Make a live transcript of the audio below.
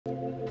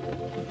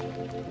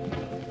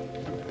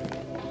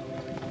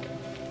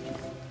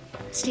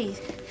Steve,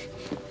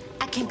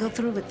 I can't go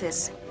through with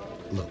this.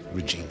 Look,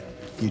 Regina,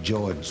 you're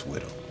Jordan's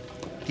widow.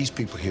 These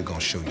people here gonna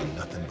show you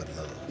nothing but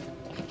love.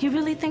 You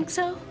really think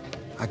so?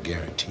 I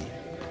guarantee you.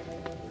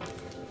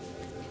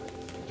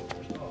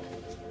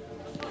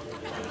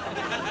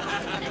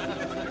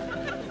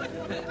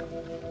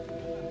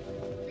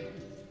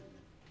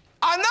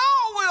 I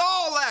know we're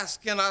all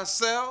asking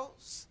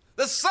ourselves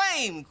the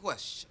same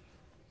question.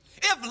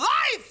 If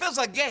life is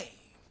a game,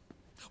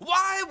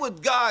 why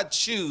would God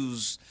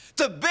choose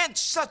to bench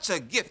such a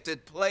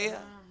gifted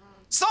player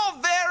so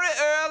very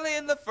early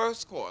in the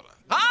first quarter?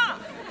 Huh?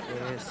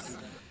 Yes.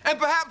 And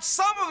perhaps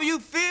some of you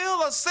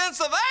feel a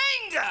sense of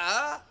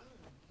anger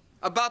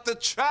about the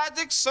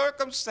tragic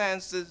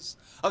circumstances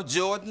of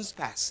Jordan's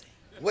passing.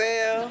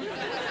 Well,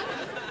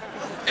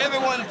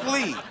 everyone,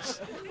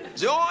 please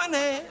join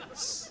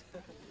hands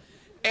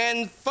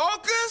and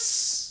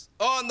focus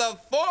on the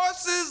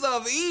forces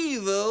of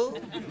evil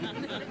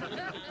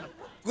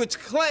which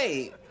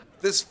claim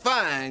this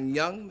fine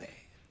young man.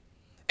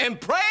 And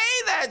pray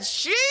that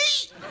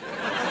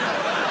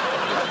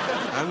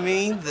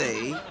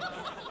they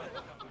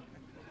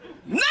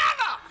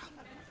never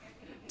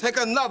take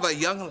another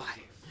young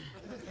life.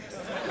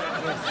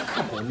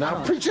 Come on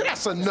now, preacher,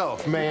 that's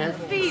enough, man.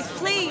 Steve,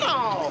 please.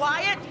 No.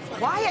 Quiet,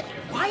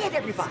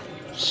 everybody.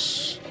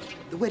 Shh.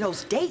 The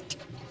widow's date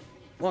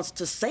wants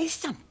to say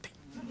something.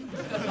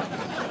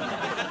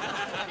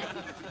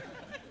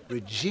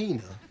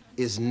 Regina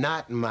is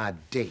not my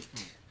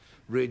date.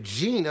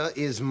 Regina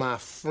is my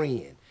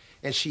friend.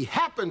 And she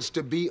happens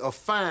to be a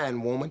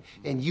fine woman,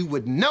 and you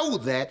would know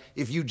that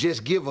if you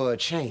just give her a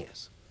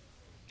chance.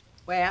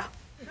 Well?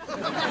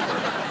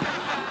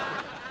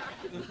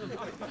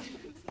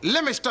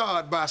 Let me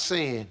start by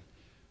saying,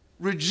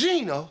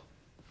 Regina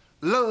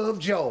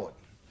loved Jordan.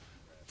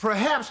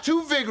 Perhaps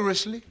too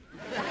vigorously,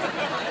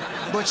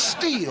 but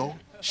still,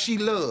 she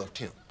loved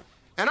him.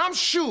 And I'm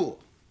sure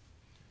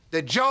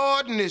that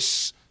Jordan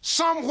is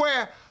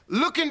somewhere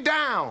looking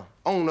down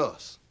on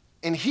us,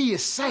 and he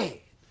is sad.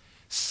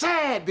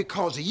 Sad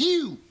because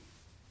you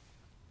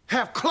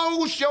have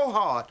closed your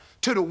heart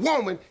to the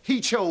woman he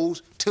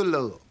chose to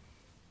love.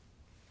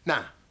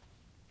 Now,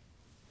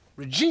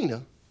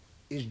 Regina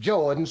is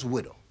Jordan's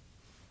widow.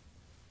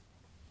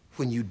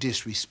 When you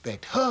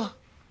disrespect her,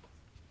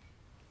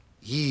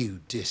 you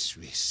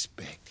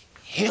disrespect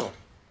him.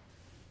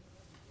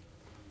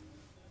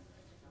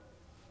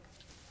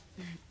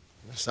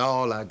 That's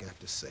all I got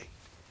to say.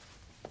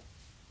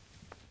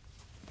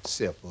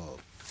 Except,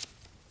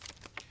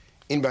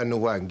 anybody know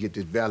where I can get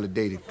this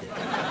validated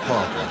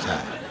Parker's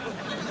high?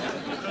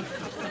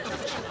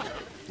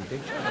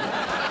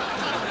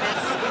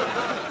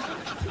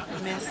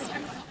 Miss,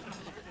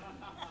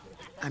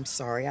 I'm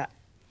sorry. I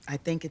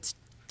think it's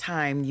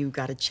time you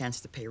got a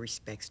chance to pay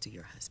respects to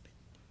your husband.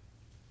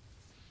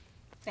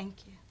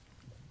 Thank you.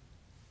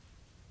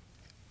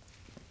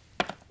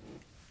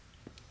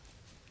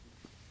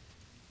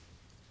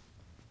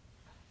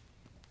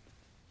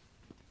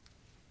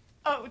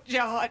 Oh,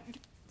 John.